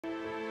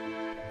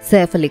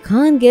Saif Ali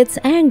Khan gets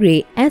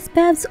angry as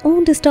Pavs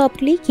owned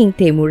stopped leaking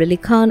Taimur Ali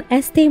Khan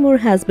as Taimur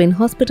has been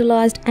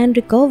hospitalized and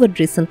recovered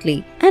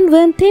recently. And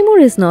when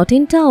Taimur is not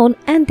in town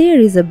and there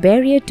is a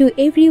barrier to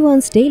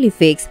everyone's daily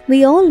fix,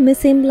 we all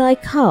miss him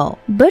like how.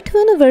 But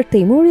whenever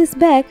Taimur is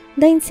back,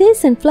 the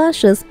incessant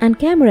flashes and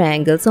camera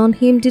angles on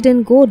him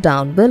didn't go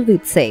down well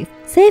with Saif.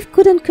 Saif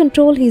couldn't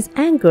control his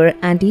anger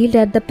and yelled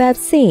at the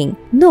Pavs saying,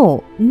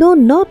 "No,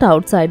 not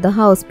outside the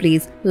house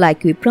please,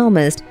 like we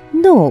promised.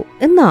 No,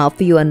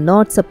 enough, you are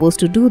not supposed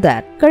to do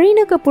that."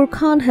 Kareena Kapoor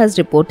Khan has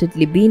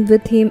reportedly been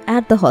with him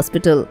at the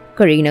hospital.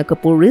 Kareena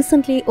Kapoor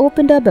recently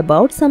opened up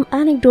about some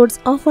anecdotes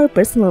of her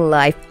personal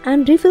life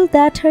and revealed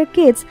that her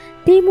kids,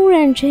 Taimur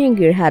and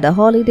Jahangir, had a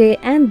holiday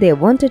and they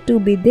wanted to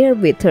be there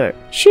with her.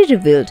 She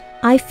revealed,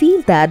 "I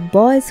feel that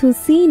boys who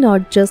see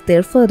not just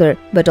their father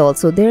but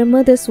also their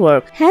mother's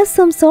work have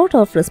some sort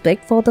of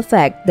respect for the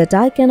fact that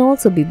I can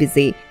also be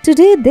busy.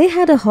 Today they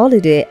had a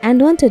holiday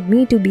and wanted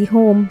me to be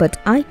home,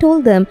 but I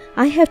told them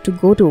I have to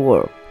go to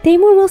work."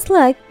 Taimur was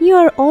like, "You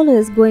are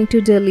always going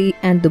to Delhi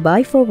and Dubai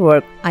for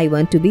work. I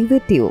want to be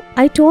with you."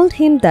 I told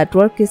him that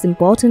work is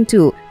important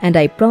too,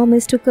 and I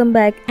promise to come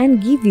back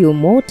and give you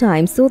more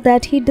time so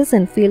that he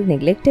doesn't feel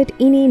neglected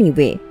in any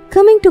way.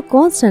 Coming to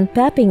constant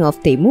papping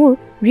of Taimur,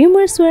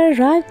 rumors were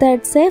arrived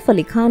that Saif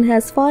Ali Khan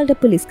has filed a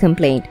police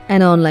complaint.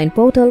 An online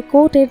portal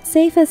quoted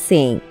Saif as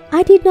saying,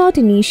 "I did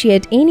not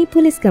initiate any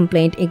police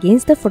complaint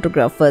against the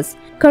photographers.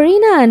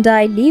 Kareena and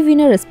I live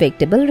in a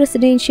respectable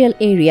residential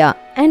area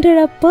and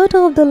are a part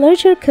of the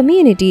larger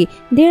community.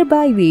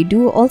 Thereby, we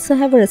do also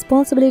have a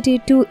responsibility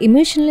to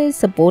emotionally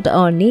support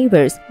our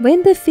neighbors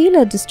when they feel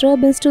a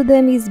disturbance to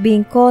them is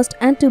being caused,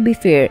 and to be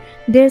fair,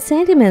 their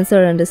sentiments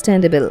are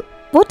understandable."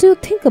 What do you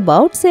think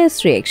about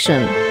Saif's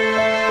reaction?